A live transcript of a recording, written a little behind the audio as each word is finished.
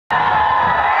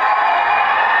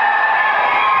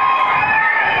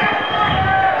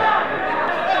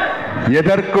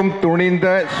எதற்கும் துணிந்த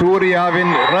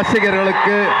சூர்யாவின்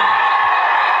ரசிகர்களுக்கு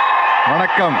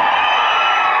வணக்கம்.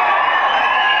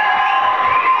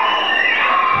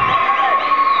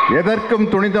 எதற்கும்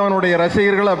துணிந்தவனுடைய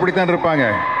ரசிகர்கள் அப்படித்தான் இருப்பாங்க.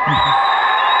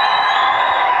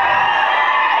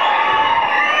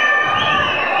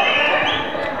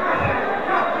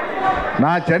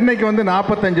 நான் சென்னைக்கு வந்து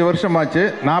 45 வருஷம் ஆச்சு.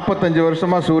 45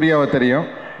 வருஷமா சூர்யாவை தெரியும்.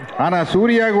 ஆனால்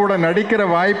சூர்யா கூட நடிக்கிற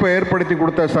வாய்ப்பை ஏற்படுத்தி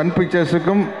கொடுத்த சன்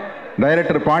பிக்சர்ஸுக்கும்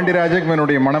டைரக்டர் பாண்டிராஜுக்கும்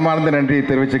என்னுடைய மனமார்ந்த நன்றியை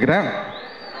தெரிவிச்சுக்கிறேன்.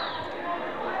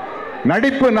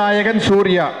 நடிப்பு நாயகன்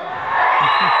சூர்யா.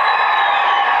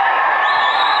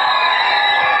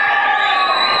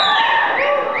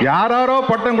 யாரோ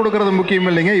பட்டம் கொடுக்கறது முக்கியம்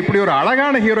இல்லைங்க. இப்படி ஒரு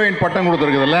அழகான ஹீரோயின் பட்டம்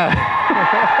கொடுத்துருக்குதுல்ல.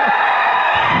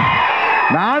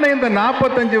 நானும் இந்த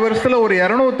 45 வருஷத்துல ஒரு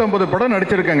 250 படம்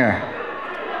நடிச்சிருக்கேங்க.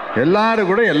 எல்லாரும்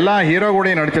கூட எல்லா ஹீரோ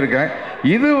கூடயும் நடிச்சிருக்கேன்.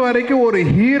 இது வரைக்கும் ஒரு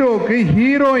ஹீரோக்கு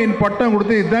ஹீரோயின் பட்டம்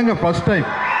கொடுத்து இதுதாங்க ஃபர்ஸ்ட் டைம்.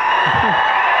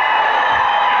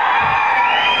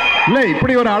 இல்லை,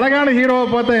 இப்படி ஒரு அழகான ஹீரோவை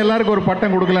பார்த்தா எல்லாருக்கும் ஒரு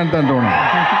பட்டம் கொடுக்கலான்னு தான் தோணும்.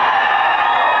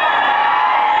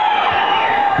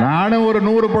 நானும் ஒரு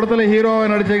 100 படத்துல ஹீரோவை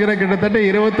நடிச்சிருக்கிறேன். கிட்டத்தட்ட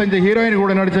 25 ஹீரோயின்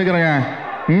கூட நடிச்சிருக்கிறேங்க.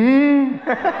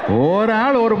 ஒரு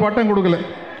ஆள் ஒரு பட்டம் கொடுக்கல.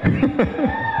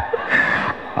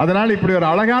 அதனால் இப்படி ஒரு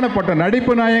அழகான பட்டம்,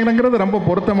 நடிப்பு நாயகங்கிறது ரொம்ப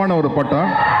பொருத்தமான ஒரு பட்டம்.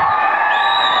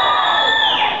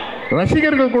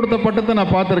 ரசிகர்கள் கொடுத்த பட்டத்தை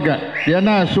நான் பார்த்துருக்கேன்.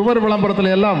 ஏன்னா சுவர்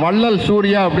விளம்பரத்தில் எல்லாம் வள்ளல்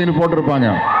சூர்யா அப்படின்னு போட்டிருப்பாங்க.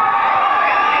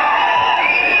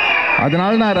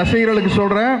 அதனால நான் ரசிகர்களுக்கு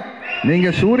சொல்றேன், நீங்க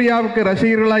சூர்யாவுக்கு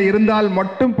ரசிகர்களாக இருந்தால்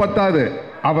மட்டும் பத்தாது,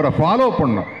 அவரை ஃபாலோ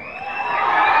பண்ணும்.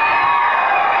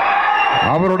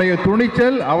 அவருடைய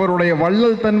துணிச்சல், அவருடைய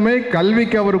வள்ளல் தன்மை,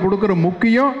 கல்விக்கு அவர் கொடுக்குற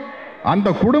முக்கியம், அந்த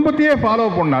குடும்பத்தையே ஃபாலோ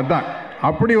பண்ண. அதுதான்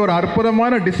அப்படி ஒரு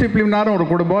அற்புதமான டிசிப்ளினான ஒரு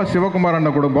குடும்பம் சிவகுமார்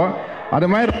அண்ணன் குடும்பம். அது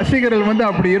மாதிரி ரசிகர்கள் வந்து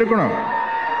அப்படி இருக்கணும்.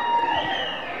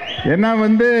 ஏன்னா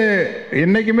வந்து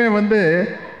என்னைக்குமே வந்து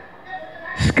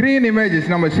ஸ்க்ரீன்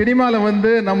இமேஜஸ், நம்ம சினிமாவில்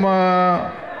வந்து நம்ம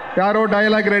யாரோ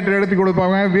டயலாக் ரைட்டர் எடுத்து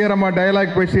கொடுப்பாங்க, வீரமாக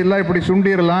டயலாக் பேசிடலாம், இப்படி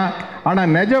சுண்டிடலாம்.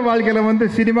 ஆனால் நிஜ வாழ்க்கையில் வந்து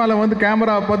சினிமாவில் வந்து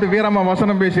கேமராவை பார்த்து வீரமாக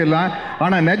வசனம் பேசிடலாம்.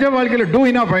 ஆனால் நிஜ வாழ்க்கையில்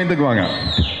டூயினா பயந்துக்குவாங்க.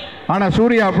 ஆனால்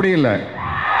சூர்யா அப்படி இல்லை.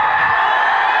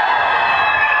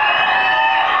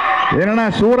 ஏன்னா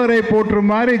சூரரை போற்று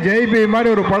மாதிரி ஜெய்பி மாதிரி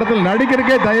ஒரு படத்தில்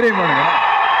நடிக்கிறதுக்கே தைரியம் பண்ணுங்க.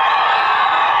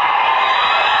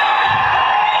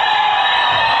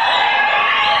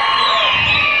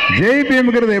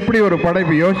 ஜெய்பிங்கிறது எப்படி ஒரு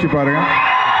படைப்பு யோசிச்சு பாருங்க.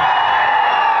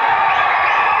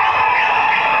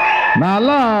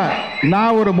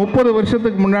 நான் ஒரு 30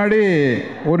 வருஷத்துக்கு முன்னாடி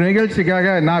ஒரு நிகழ்ச்சிக்காக,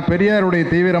 நான் பெரியாருடைய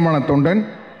தீவிரமான தொண்டன்.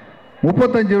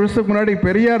 35 வருஷத்துக்கு முன்னாடி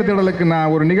பெரியார் திடலுக்கு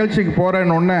நான் ஒரு நிகழ்ச்சிக்கு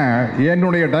போகிறேன்னு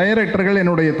என்னுடைய டைரக்டர்கள்,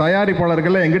 என்னுடைய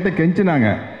தயாரிப்பாளர்கள் என்கிட்ட கெஞ்சினாங்க,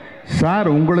 சார்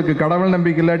உங்களுக்கு கடவுள்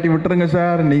நம்பிக்கை இல்லாட்டி விட்டுருங்க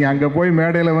சார், நீங்கள் அங்கே போய்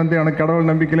மேடையில் வந்து எனக்கு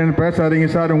கடவுள் நம்பிக்கை இல்லைன்னு பேசாதீங்க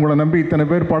சார், உங்களை நம்பி இத்தனை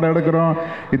பேர் படம் எடுக்கிறோம்,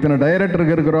 இத்தனை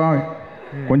டைரக்டருக்கு இருக்கிறோம்,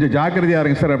 கொஞ்சம் ஜாக்கிரதையாக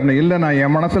இருங்க சார் அப்படின்னு. இல்லை, நான்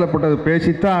என் மனசில் பட்டது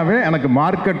பேசித்தாவே, எனக்கு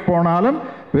மார்க்கெட் போனாலும்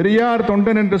பெரியார்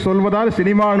தொண்டன் என்று சொல்வதால்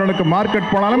சினிமாவில் எனக்கு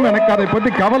மார்க்கெட் போனாலும் எனக்கு அதை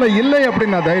பற்றி கவலை இல்லை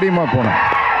அப்படின்னு நான் தைரியமாக போனேன்.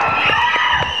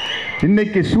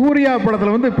 இன்னைக்கு சூர்யா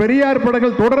படத்தில் வந்து பெரியார்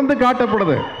படங்கள் தொடர்ந்து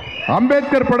காட்டப்படுது,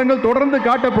 அம்பேத்கர் படங்கள் தொடர்ந்து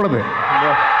காட்டப்படுது.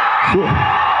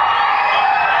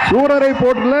 சூரரை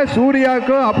போட்டுல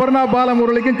சூர்யாவுக்கும் அபர்ணா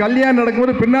பாலமுரளிக்கும் கல்யாணம்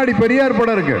நடக்கும்போது பின்னாடி பெரியார்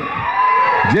படம் இருக்கு.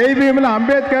 ஜெய்பீமில்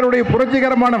அம்பேத்கருடைய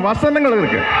புரட்சிகரமான வசனங்கள்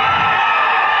இருக்கு.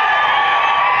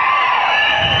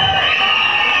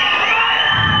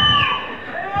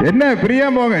 என்ன பிரியா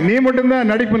போங்க, நீ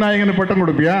மட்டும்தான் நடிப்பு நாயகன் பட்டம்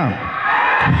கொடுப்பியா?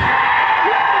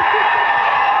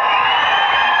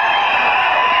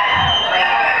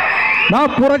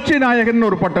 நான் புரட்சி நாயகன்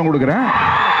ஒரு பட்டம் கொடுக்கிறேன்.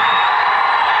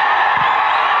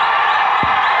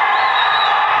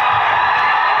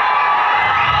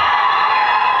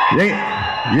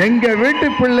 எங்க வீட்டு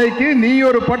பிள்ளைக்கு நீ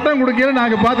ஒரு பட்டம் கொடுக்கல,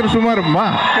 நாங்க பார்த்துட்டு சும்மா இருப்போமா?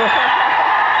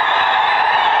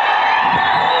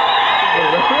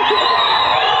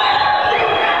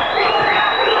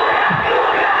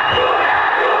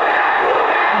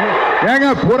 ஏங்க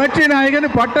புரட்சி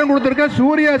நாயகன் பட்டம் கொடுத்திருக்க,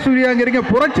 சூர்யா சூர்யாங்கிறீங்க,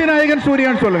 புரட்சி நாயகன்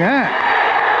சூர்யான்னு சொல்லுங்க.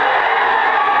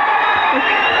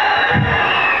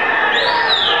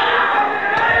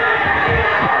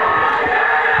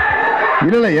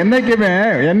 இல்ல,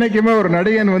 என்னைக்குமே ஒரு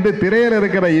நடிகன் வந்து திரையில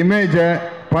இருக்கிற இமேஜ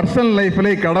பர்சனல்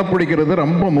லைஃப்ல கடைப்பிடிக்கிறது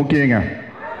ரொம்ப முக்கியங்க.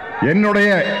 என்னுடைய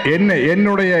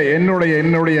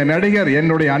நடிகர்,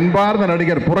 என்னுடைய அன்பார்ந்த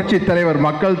நடிகர், புரட்சி தலைவர்,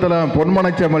 மக்கள் தலைவர்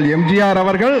பொன்மனச்செம்மல் எம்ஜிஆர்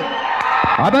அவர்கள்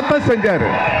அதைத்தான் செஞ்சாரு.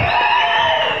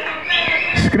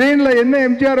 ஸ்கிரீன்ல என்ன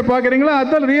எம்ஜிஆர் பாக்குறீங்களோ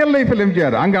அதான் ரியல் லைஃப்ல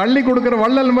எம்ஜிஆர். அங்க அள்ளி கொடுக்கிற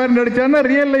வள்ளல் மாதிரி நடிச்சாருன்னா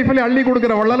ரியல் லைஃப்ல அள்ளி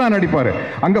கொடுக்கிற வள்ளலா நடிப்பாரு.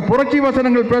 அங்க புரட்சி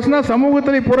வசனங்கள் பேசினா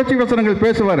சமூகத்திலே புரட்சி வசனங்கள்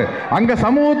பேசுவாரு. அங்க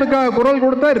சமூகத்துக்காக குரல்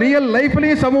கொடுத்தா ரியல்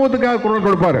லைஃப்லயும் சமூகத்துக்காக குரல்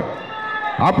கொடுப்பாரு.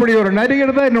 அப்படி ஒரு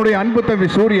நடிகர் தான் என்னுடைய அன்பு தம்பி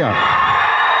சூர்யா.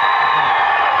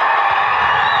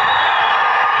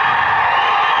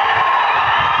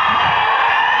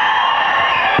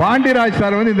 பாண்டிராஜ்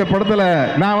சார் வந்து இந்த படத்தில்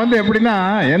நான் வந்து எப்படின்னா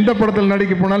எந்த படத்தில்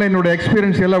நடிக்க போனாலும் என்னுடைய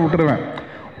எக்ஸ்பீரியன்ஸ் எல்லாம் விட்டுருவேன்.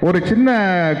 ஒரு சின்ன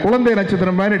குழந்தை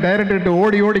நட்சத்திரம் மாதிரி டைரக்டர்கிட்ட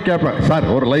ஓடி ஓடி கேட்பேன், சார்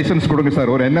ஒரு லைசன்ஸ் கொடுங்க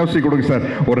சார், ஒரு என்எஃப்சி கொடுங்க சார்,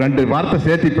 ஒரு 2 வார்த்தை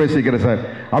சேர்த்து பேசிக்கிறேன் சார்.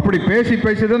 அப்படி பேசி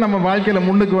பேசி தான் நம்ம வாழ்க்கையில்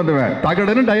முன்னுக்கு வந்துவேன்.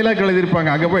 தகடுன்னு டைலாக்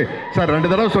எழுதியிருப்பாங்க, அங்கே போய் சார்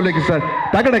 2 தடவை சொல்லிக்க சார்,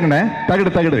 தகடுங்கண்ணே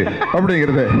தகடு தகடு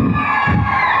அப்படிங்கிறது.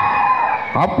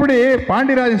 அப்படி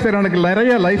பாண்டிராஜன் சார் எனக்கு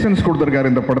நிறைய லைசன்ஸ்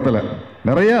கொடுத்துருக்காரு. இந்த படத்தில்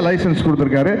நிறைய லைசன்ஸ்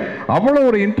கொடுத்துருக்காரு. அவ்வளோ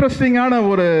ஒரு இன்ட்ரெஸ்டிங்கான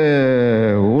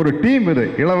ஒரு டீம் இது.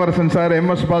 இளவரசன் சார்,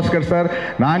 MS பாஸ்கர் சார்,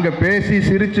 நாங்கள் பேசி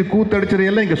சிரித்து கூத்தடிச்சது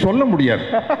எல்லாம் இங்கே சொல்ல முடியாது.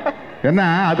 ஏன்னா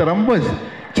அது ரொம்ப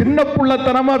சின்ன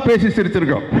புள்ளத்தனமாக பேசி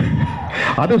சிரிச்சிருக்கோம்.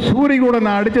 அது சூரிய கூட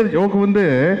நான் அடித்தது ஜோக்கு வந்து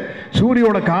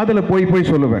சூரியோட காதில் போய்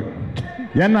போய் சொல்லுவேன்.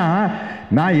 ஏன்னா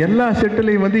நான் எல்லா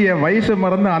செட்டிலையும் வந்து என் வயசை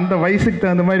மறந்து அந்த வயசுக்கு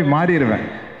தகுந்த மாதிரி மாறிடுவேன்.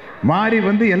 மாறி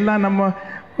வந்து எல்லாம் நம்ம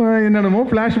என்னென்னமோ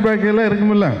ஃப்ளாஷ்பேக் எல்லாம்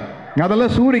இருக்குமில்ல,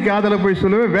 அதெல்லாம் சூரி காதில் போய்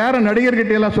சொல்லுவேன். வேற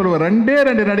நடிகர்கிட்ட எல்லாம் சொல்லுவேன்.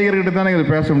 2 நடிகர்கிட்ட தானே இது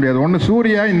பேச முடியாது. ஒன்று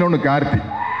சூர்யா, இன்னொன்று கார்த்தி.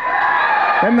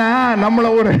 ஏன்னா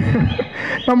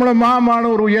நம்மளை மாமான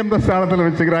ஒரு உயர்ந்த ஸ்தானத்தில்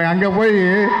வச்சுக்கிறாங்க அங்கே போய்.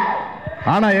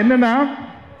 ஆனால் என்னென்னா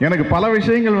எனக்கு பல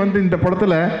விஷயங்கள் வந்து இந்த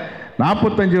படத்தில்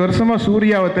 45 வருஷமாக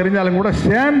சூர்யாவை தெரிஞ்சாலும் கூட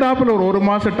சேர்ந்தாப்பில் ஒரு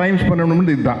மாதம் டைம்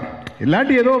பண்ணணும்னு இதுதான்.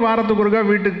 இல்லாட்டி ஏதோ வாரத்துக்கு ஒருக்கா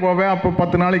வீட்டுக்கு போவேன், அப்போ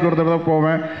 10 நாளைக்கு ஒரு தடவை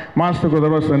போவேன், மாதத்துக்கு ஒரு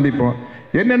தடவை சந்திப்போம்.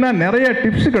 என்னென்னா நிறைய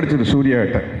டிப்ஸ் கிடச்சிது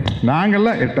சூர்யாகிட்ட.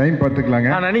 நாங்கள்லாம் டைம் பார்த்துக்கலாங்க,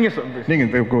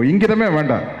 நீங்கள் இங்கிதமே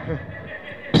வேண்டாம்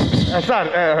சார்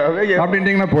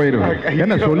அப்படின்ட்டிங்கன்னா போயிடுவேன்.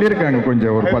 என்ன சொல்லியிருக்காங்க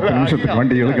கொஞ்சம் ஒரு 10 நிமிஷத்துக்கு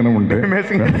வண்டி இழுக்கணும்ட்டு.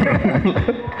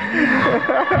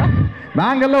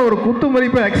 நாங்கள்லாம் ஒரு குத்து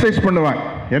மதிப்பை எக்ஸசைஸ் பண்ணுவாங்க.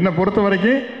 என்னை பொறுத்த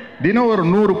வரைக்கும் தினம் ஒரு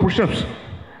 100 புஷ்அப்ஸ்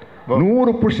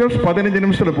 15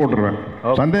 நிமிஷத்தில் போட்டுருவேன்.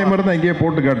 சந்தேகம் இருந்தால் இங்கேயே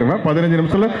போட்டு காட்டுவேன். 15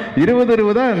 நிமிஷத்தில்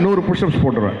 20 100 புஷ்அப்ஸ்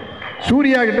போட்டுருவேன்.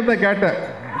 சூர்யா கிட்ட தான் கேட்டேன்,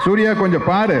 சூர்யா கொஞ்சம்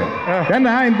பாரு,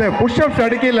 ஏன்னா இந்த புஷ்அப்ஸ்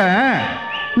அடிக்கல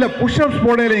இல்லை புஷ்அப்ஸ்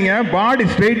போடலைங்க, பாடி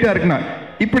ஸ்ட்ரெயிட்டாக இருக்குண்ணா.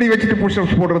 இப்படி வச்சுட்டு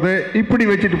புஷ்அப்ஸ் போடுறது, இப்படி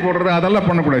வச்சுட்டு போடுறது அதெல்லாம்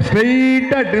பண்ணக்கூடாது.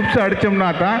 ஸ்ட்ரெயிட்டாக டிப்ஸ் அடித்தோம்னா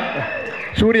தான்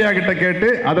சூர்யா கிட்ட கேட்டு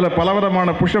அதில்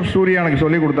பலவிதமான புஷ்அப்ஸ் சூர்யா எனக்கு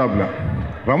சொல்லி கொடுத்தாப்புல.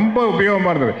 ரொம்ப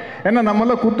உபயோகமாக இருந்தது. ஏன்னா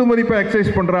நம்மளாம் குத்து மதிப்பை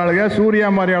எக்ஸசைஸ் பண்ணுற ஆளுங்க, சூர்யா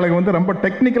மாதிரி ஆளுங்க வந்து ரொம்ப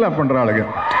டெக்னிக்கலாக பண்ணுற ஆளுங்க.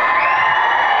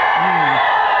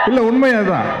 இல்லை உண்மையாக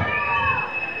தான்.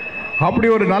 அப்படி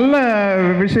ஒரு நல்ல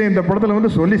விஷயம் இந்த படத்தில்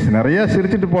வந்து சொல்லி நிறையா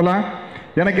சிரிச்சுட்டு போகலாம்.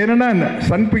 எனக்கு என்னென்னா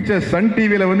சன் பிக்சர்ஸ், சன்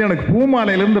டிவியில் வந்து எனக்கு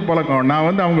பூமாலையிலேருந்து பழக்கம். நான்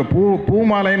வந்து அவங்க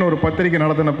பூமாலைன்னு ஒரு பத்திரிக்கை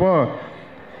நடத்தினப்போ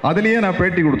அதுலேயே நான்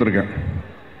பேட்டி கொடுத்துருக்கேன்.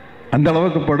 அந்த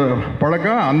அளவுக்கு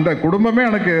பழக்கம். அந்த குடும்பமே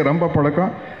எனக்கு ரொம்ப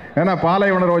பழக்கம். ஏன்னா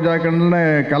பாலைவன ரோஜாக்கள்னு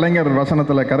கலைஞர்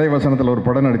வசனத்தில், கதை வசனத்தில் ஒரு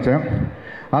படம் நடித்தேன்.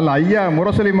 அதில் ஐயா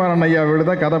முரசொலிமாறன் ஐயா வீடு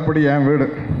தான் கதைப்படி என் வீடு.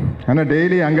 ஏன்னா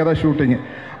டெய்லி அங்கே தான் ஷூட்டிங்கு.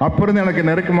 அப்போ இருந்து எனக்கு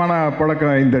நெருக்கமான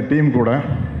பழக்கம் இந்த டீம் கூட.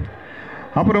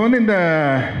 அப்புறம் வந்து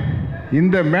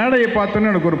இந்த மேடையை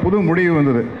பார்த்தோன்னே எனக்கு ஒரு புது முடிவு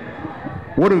வந்தது.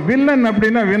 ஒரு வில்லன்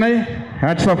அப்படின்னா Vinay,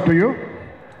 hats off to you.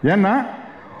 ஏன்னா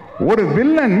ஒரு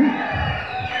வில்லன்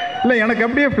இல்லை, எனக்கு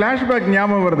அப்படியே ஃப்ளாஷ்பேக்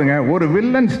ஞாபகம் வருதுங்க. ஒரு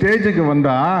வில்லன் ஸ்டேஜுக்கு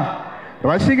வந்தால்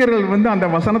ரசிகர்கள் வந்து அந்த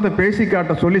வசனத்தை பேசி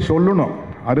காட்ட சொல்லணும்.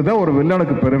 அதுதான் ஒரு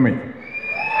வில்லனுக்கு பெருமை.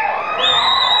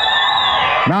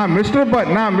 நான்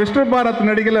மிஸ்டர் பாரத்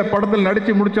நடிகல படத்தில்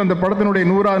நடித்து முடிச்சு அந்த படத்தினுடைய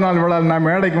 100ஆவது நாள் விழா நான்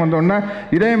மேடைக்கு வந்தோன்னே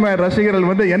இதே மாதிரி ரசிகர்கள்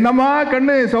வந்து என்னம்மா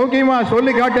கண்ணு சௌக்கியமா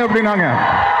சொல்லி காட்டு அப்படின்னாங்க.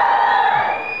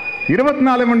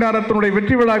 24 மணி நேரத்தினுடைய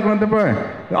வெற்றி விழாவுக்கு வந்தப்போ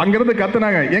அங்கிருந்து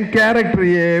கத்துனாங்க, என்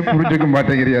கேரக்டரையே புரிஞ்சுக்க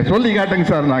மாட்டேங்கிறியா, சொல்லி காட்டுங்க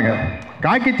சார். நாங்கள்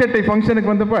காக்கி சட்டை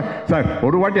ஃபங்க்ஷனுக்கு வந்தப்போ சார்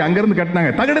ஒரு வாட்டி அங்கேருந்து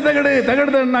கட்டினாங்க, தகடு தகடு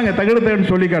தகடு தகுனாங்க, தகடு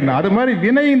தகடுன்னு சொல்லி காட்டினா. அது மாதிரி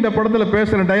வினய் இந்த படத்தில்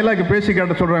பேசுகிற டைலாக் பேசி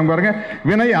காட்ட சொல்கிறாங்க பாருங்க.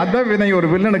 வினய் அதான் வினய் ஒரு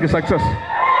வில்லனுக்கு சக்ஸஸ்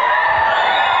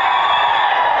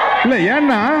இல்லை.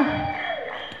 ஏன்னா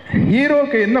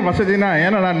ஹீரோக்கு என்ன வசதினா,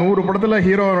 ஏன்னா நான் 100 படத்தில்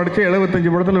ஹீரோவை நடித்து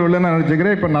 75 படத்தில் வில்லனாக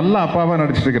நடிச்சுக்கிறேன். இப்போ நல்ல அப்பாவாக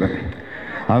நடிச்சிட்டு இருக்கிறேன்.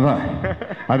 அதான்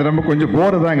அது ரொம்ப கொஞ்சம்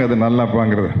போரு தாங்க அது நல்லா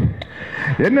அப்பாங்கிறது.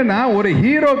 என்னன்னா ஒரு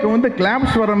ஹீரோக்கு வந்து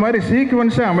கிளாப்ஸ் வர மாதிரி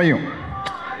சீக்வன்ஸே அமையும்.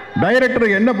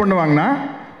 டைரக்டருக்கு என்ன பண்ணுவாங்கன்னா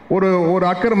ஒரு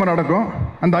அக்கிரமம் நடக்கும்.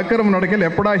 அந்த அக்கிரமம் நடக்கல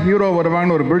எப்படா ஹீரோ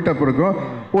வருவாங்கன்னு ஒரு பில்டப் இருக்கும்.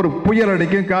 ஒரு புயல்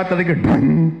அடிக்கும், காத்தடிக்கும்,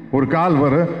 டங் ஒரு கால்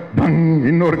வரும், டங்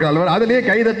இன்னொரு கால் வரும். அதுலேயே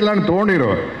கைதட்டலான்னு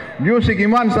தோணிடும். மியூசிக்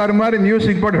இமான் சார் மாதிரி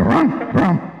மியூசிக் போட்டு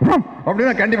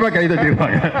அப்படின்னா கண்டிப்பாக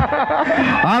கைதட்டிடுவாங்க.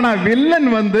 ஆனால் வில்லன்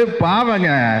வந்து பாவங்க,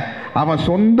 அவன்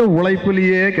சொந்த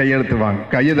உழைப்புலேயே கையெழுத்துவாங்க,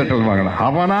 கையெழுத்தல் வாங்கணும்.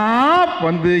 அவனா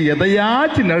வந்து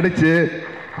எதையாச்சும் நடிச்சு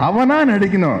அவனா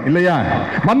நடிக்கணும் இல்லையா?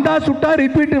 வந்தா சுட்டா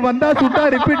ரிப்பீட், வந்தா சுட்டா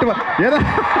ரிப்பீட்.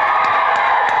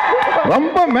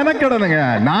 ரொம்ப மெனக்கடனுங்க.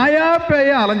 நாயா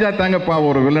பேயா அலைஞ்சாட்டாங்கப்பா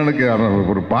ஒரு வில்லனுக்கு.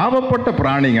 ஒரு பாவப்பட்ட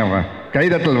பிராணிங்க அவன்.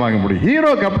 கைதட்டல் வாங்க முடியும்.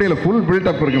 ஹீரோக்கு அப்படி இல்லை, ஃபுல்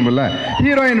பில்டப் இருக்கும்ல.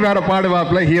 ஹீரோயின் வேற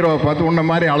பாடுவாப்பில், ஹீரோவை பார்த்து உன்ன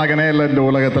மாதிரி அழகனே இல்லை இந்த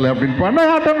உலகத்தில் அப்படின்னு பண்ண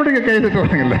ஆட்டோமேட்டிக்காக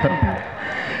கைதட்டுவாங்கல்ல.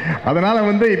 அதனால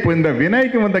இப்போ இந்த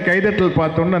வினைக்கு வந்த கைதட்டல்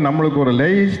பார்த்தோன்னா நம்மளுக்கு ஒரு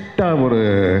லைட்டாக ஒரு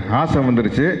ஆசை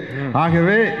வந்துருச்சு.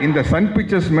 ஆகவே இந்த சன்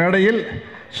பிக்சர்ஸ் மேடையில்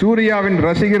சூர்யாவின்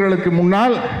ரசிகர்களுக்கு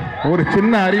முன்னால் ஒரு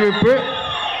சின்ன அறிவிப்பு.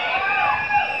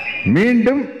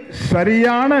 மீண்டும்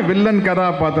சரியான வில்லன்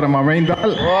கதாபாத்திரம்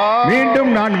அமைந்தால் மீண்டும்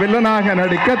நான் வில்லனாக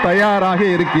நடிக்க தயாராக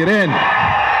இருக்கிறேன்.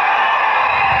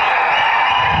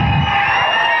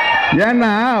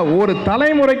 ஏன்னா ஒரு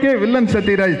தலைமுறைக்கே வில்லன்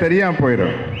சத்யராஜ் தெரியாம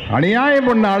போயிடும். அநியாயம்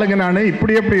பண்ண ஆளுங்க நான்.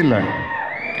 இப்படி எப்படி இல்லை,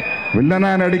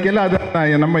 வில்லனா நடிக்கல.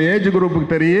 அது நம்ம ஏஜ்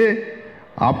குரூப்புக்கு தெரியும்.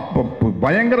 அப்போ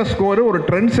பயங்கர ஸ்கோரு, ஒரு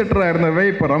ட்ரெண்ட் செட்டராக இருந்தவை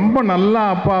இப்போ ரொம்ப நல்லா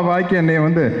அப்பா வாக்கி என்னை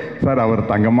சார் அவர்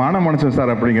தங்கமான மனுஷன்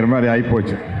சார் அப்படிங்கிற மாதிரி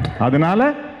ஆகிப்போச்சு.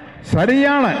 அதனால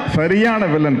சரியான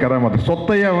வில்லன் கதாபாத்திரம்.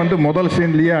 சொத்தையா முதல்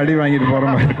சீன்லேயே அடி வாங்கிட்டு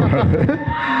போகிற மாதிரி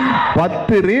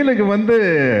 10 ரீலுக்கு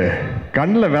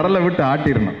கண்ணில் விரலை விட்டு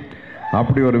ஆட்டிடணும்.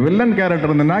 அப்படி ஒரு வில்லன் கேரக்டர்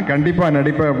இருந்ததுன்னா கண்டிப்பாக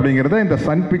நடிப்பேன் அப்படிங்கிறத இந்த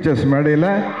சன் பிக்சர்ஸ் மேடையில்.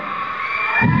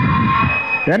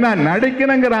 ஏன்னா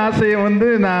நடிக்கணுங்கிற ஆசையை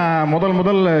நான்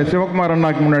முதல் சிவகுமார்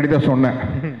அண்ணாக்கு முன்னாடி தான் சொன்னேன்.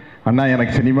 அண்ணா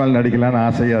எனக்கு சினிமாவில் நடிக்கலான்னு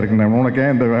ஆசையாக இருக்குண்ணே, உனக்கே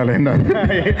இந்த வேலை என்ன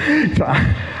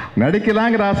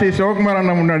நடிக்கலாங்கிற ஆசையை சிவகுமார்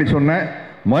அண்ணா முன்னாடி சொன்னேன்.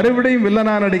 மறுபடியும்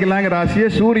வில்லனா நடிக்கலாங்கிற ஆசையை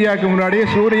சூர்யாவுக்கு முன்னாடியே,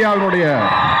 சூர்யாவினுடைய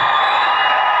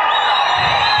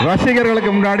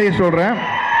ரசிகர்களுக்கு முன்னாடியே சொல்கிறேன்.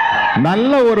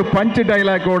 நல்ல ஒரு பஞ்ச்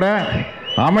டைலாக்கோட,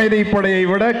 அமைதிப்படையை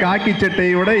விட, காக்கி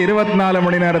சட்டையை விட, 24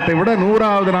 மணி நேரத்தை விட,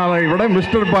 100வது நாளை விட,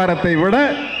 மிஸ்டர் பாரத்தை விட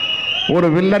ஒரு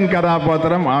வில்லன்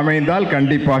கதாபாத்திரம் அமைந்தால்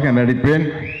கண்டிப்பாக நடிப்பேன்.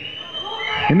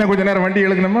 இன்னும் கொஞ்ச நேரம் வண்டி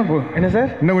இழுக்கணுமா? என்ன சார்?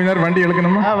 இன்னும் கொஞ்ச நேரம் வண்டி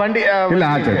இழுக்கணுமா? வண்டி இல்லை,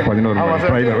 ஆச்சு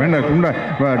 11 வேண்டாம்.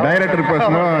 டைரக்டர்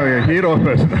பேசணும், ஹீரோ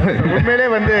பேசணும். உண்மையிலே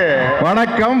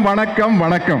வணக்கம் வணக்கம்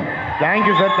வணக்கம்.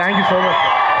 Thank you sir, thank you so much.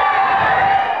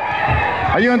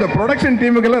 ஐயோ, அந்த ப்ரொடக்ஷன்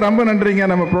டீமுக்கெல்லாம் ரொம்ப நன்றிங்க.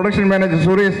 நம்ம production manager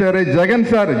Suresh sir,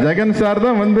 Jagan sir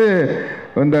தான்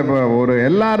இந்த ஒரு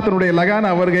எல்லாத்தினுடைய லகான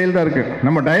அவர் கையில் தான் இருக்குது.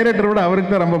 நம்ம டைரக்டரை விட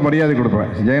அவருக்கு தான் ரொம்ப மரியாதை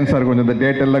கொடுப்பேன். ஜெகன் சார் கொஞ்சம் இந்த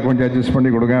டேட் எல்லாம் கொஞ்சம் அட்ஜஸ்ட்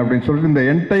பண்ணி கொடுங்க அப்படின்னு சொல்லிட்டு இந்த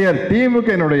என்டையர்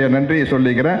டீமுக்கு என்னுடைய நன்றியை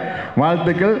சொல்லிக்கிறேன்.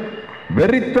 வாழ்த்துக்கள்.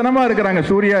 வெறித்தனமாக இருக்கிறாங்க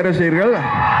சூர்யா ரசிகர்கள்.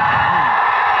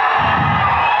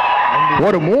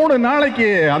 ஒரு 3 நாளைக்கு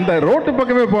அந்த ரோட்டு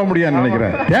பக்கமே போக முடியாதுன்னு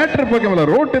நினைக்கிறேன். தியேட்டர் பக்கம் இல்லை,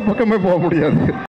 ரோட்டு பக்கமே போக முடியாது.